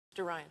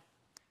Mr. Ryan.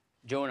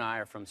 Joe and I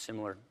are from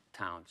similar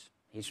towns.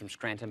 He's from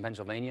Scranton,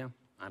 Pennsylvania.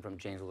 I'm from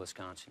Janesville,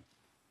 Wisconsin.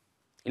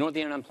 You know what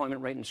the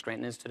unemployment rate in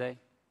Scranton is today?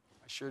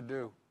 I sure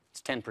do.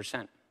 It's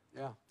 10%.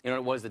 Yeah. You know what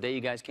it was the day you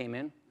guys came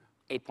in?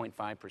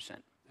 8.5%.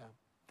 Yeah.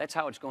 That's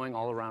how it's going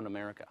all around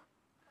America.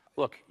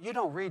 Look. You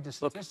don't read the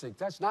statistics.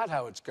 That's not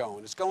how it's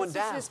going. It's going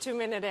down. This is his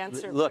 2-minute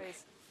answer, Look.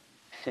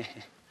 please.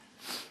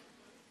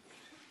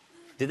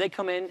 Did they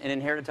come in and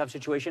inherit a tough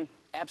situation?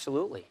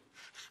 Absolutely.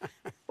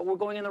 But we're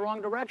going in the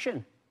wrong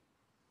direction.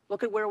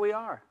 Look at where we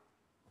are.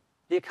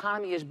 The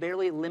economy is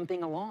barely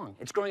limping along.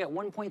 It's growing at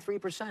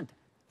 1.3%.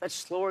 That's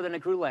slower than it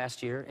grew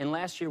last year, and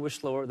last year was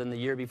slower than the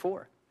year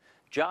before.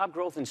 Job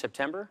growth in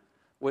September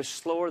was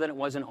slower than it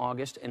was in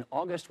August, and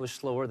August was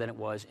slower than it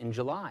was in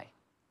July.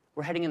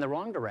 We're heading in the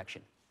wrong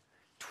direction.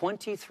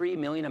 23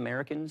 million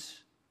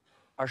Americans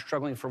are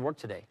struggling for work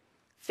today.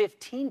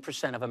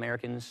 15% of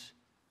Americans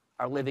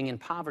are living in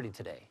poverty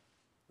today.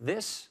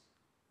 This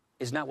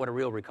is not what a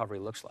real recovery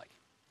looks like.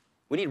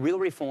 We need real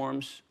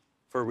reforms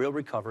for a real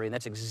recovery, and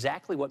that's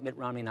exactly what Mitt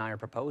Romney and I are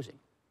proposing.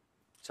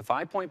 It's a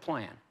 5-point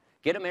plan.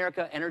 Get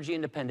America energy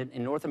independent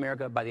in North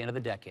America by the end of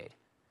the decade.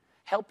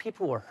 Help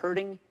people who are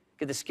hurting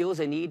get the skills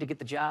they need to get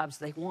the jobs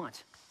they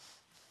want.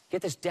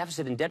 Get this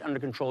deficit and debt under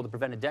control to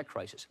prevent a debt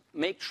crisis.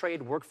 Make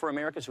trade work for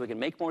America so we can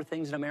make more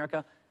things in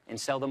America and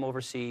sell them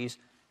overseas,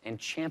 and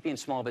champion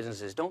small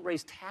businesses. Don't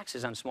raise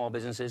taxes on small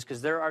businesses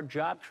because there are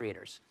job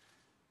creators.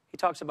 He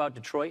talks about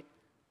Detroit.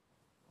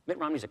 Mitt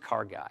Romney's a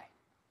car guy.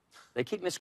 They keep